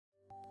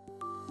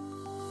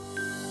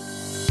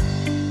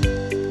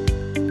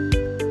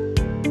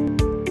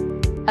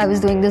I was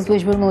doing this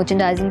visual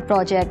merchandising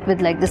project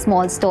with like the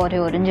small store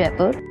here in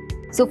Jaipur.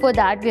 So for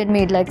that we had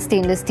made like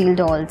stainless steel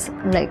dolls,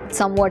 like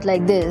somewhat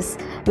like this,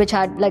 which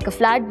had like a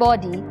flat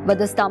body, but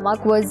the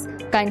stomach was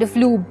kind of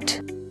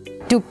looped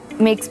to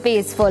make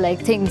space for like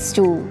things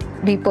to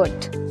be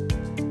put.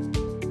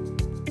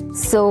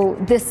 So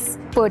this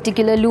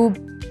particular loop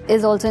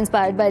is also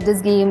inspired by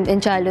this game in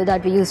childhood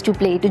that we used to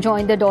play to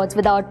join the dots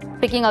without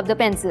picking up the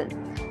pencil.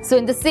 So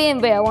in the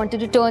same way, I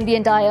wanted to turn the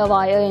entire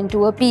wire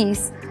into a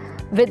piece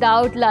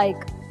without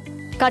like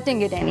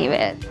cutting it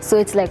anywhere. So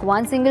it's like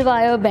one single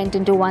wire bent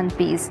into one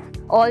piece.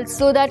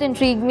 Also that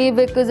intrigued me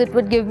because it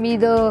would give me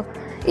the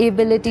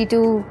ability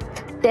to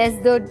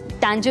test the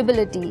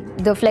tangibility,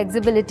 the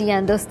flexibility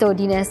and the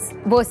sturdiness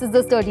versus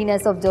the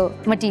sturdiness of the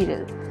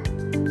material.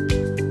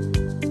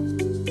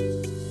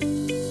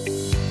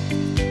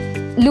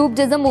 Looped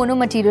is a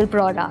mono-material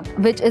product,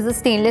 which is a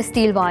stainless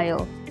steel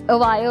wire. A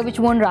wire which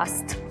won't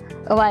rust.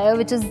 A wire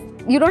which is,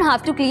 you don't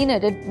have to clean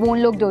it, it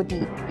won't look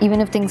dirty. Even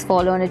if things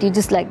fall on it, you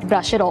just like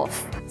brush it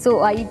off.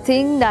 So I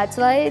think that's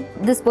why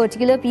this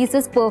particular piece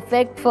is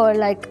perfect for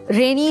like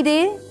rainy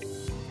day,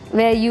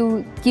 where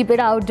you keep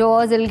it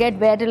outdoors, it'll get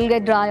wet, it'll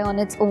get dry on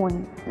its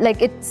own.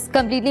 Like it's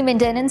completely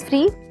maintenance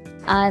free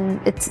and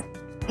it's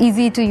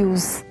easy to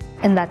use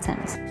in that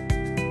sense.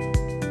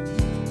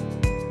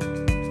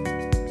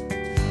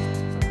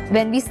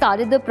 When we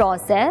started the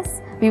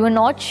process, we were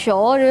not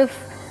sure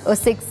if a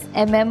 6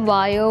 mm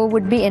wire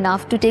would be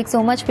enough to take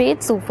so much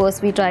weight. So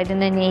first we tried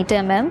in an 8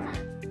 mm,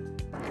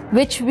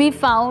 which we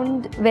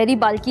found very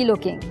bulky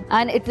looking.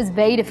 And it was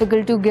very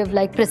difficult to give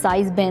like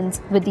precise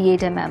bends with the 8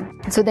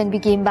 mm. So then we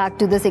came back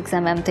to the 6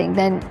 mm thing.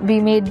 Then we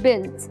made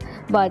builds,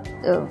 but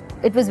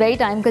it was very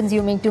time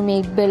consuming to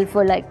make build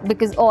for like,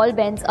 because all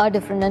bends are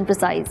different and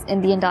precise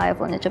in the entire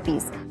furniture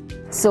piece.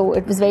 So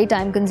it was very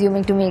time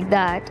consuming to make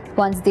that.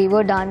 Once they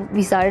were done,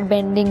 we started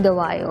bending the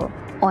wire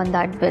on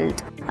that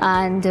build.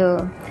 And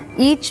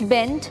each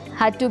bend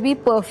had to be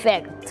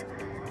perfect.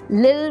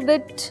 Little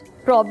bit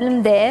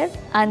problem there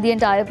and the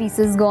entire piece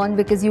is gone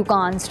because you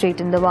can't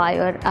straighten the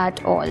wire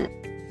at all,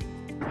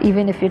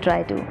 even if you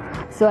try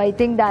to. So I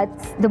think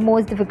that's the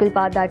most difficult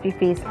part that we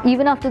faced.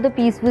 Even after the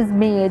piece was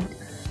made,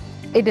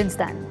 it didn't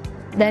stand.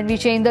 Then we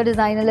changed the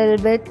design a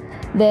little bit.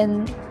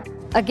 Then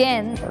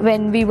again,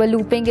 when we were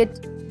looping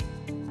it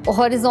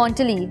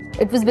horizontally,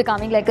 it was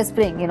becoming like a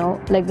spring, you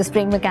know, like the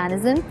spring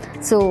mechanism.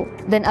 So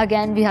then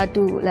again we had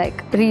to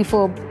like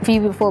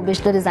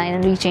refurbish the design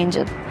and rechange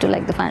it to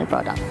like the final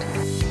product.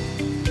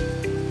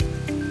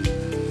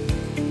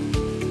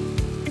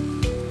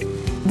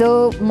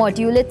 The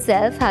module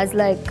itself has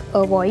like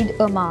a void,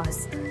 a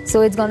mass.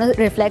 So it's gonna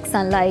reflect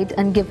sunlight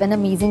and give an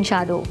amazing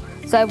shadow.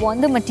 So I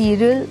want the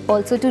material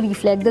also to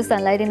reflect the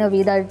sunlight in a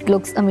way that it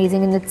looks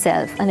amazing in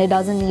itself and it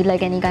doesn't need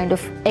like any kind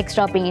of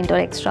extra paint or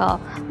extra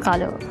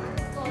color.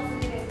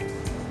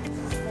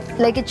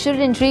 Like it should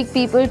intrigue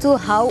people to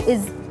how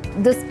is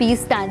this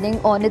piece standing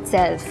on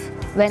itself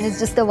when it's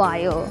just a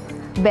wire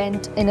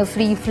bent in a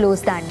free flow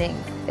standing.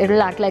 It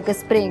will act like a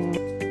spring,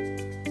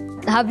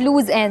 have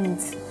loose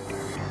ends.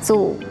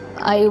 So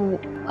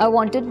I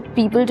wanted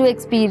people to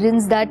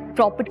experience that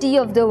property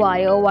of the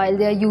wire while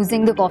they are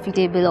using the coffee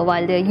table or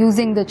while they are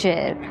using the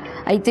chair.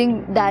 I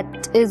think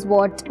that is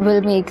what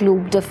will make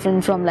loop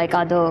different from like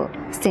other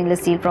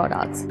stainless steel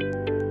products.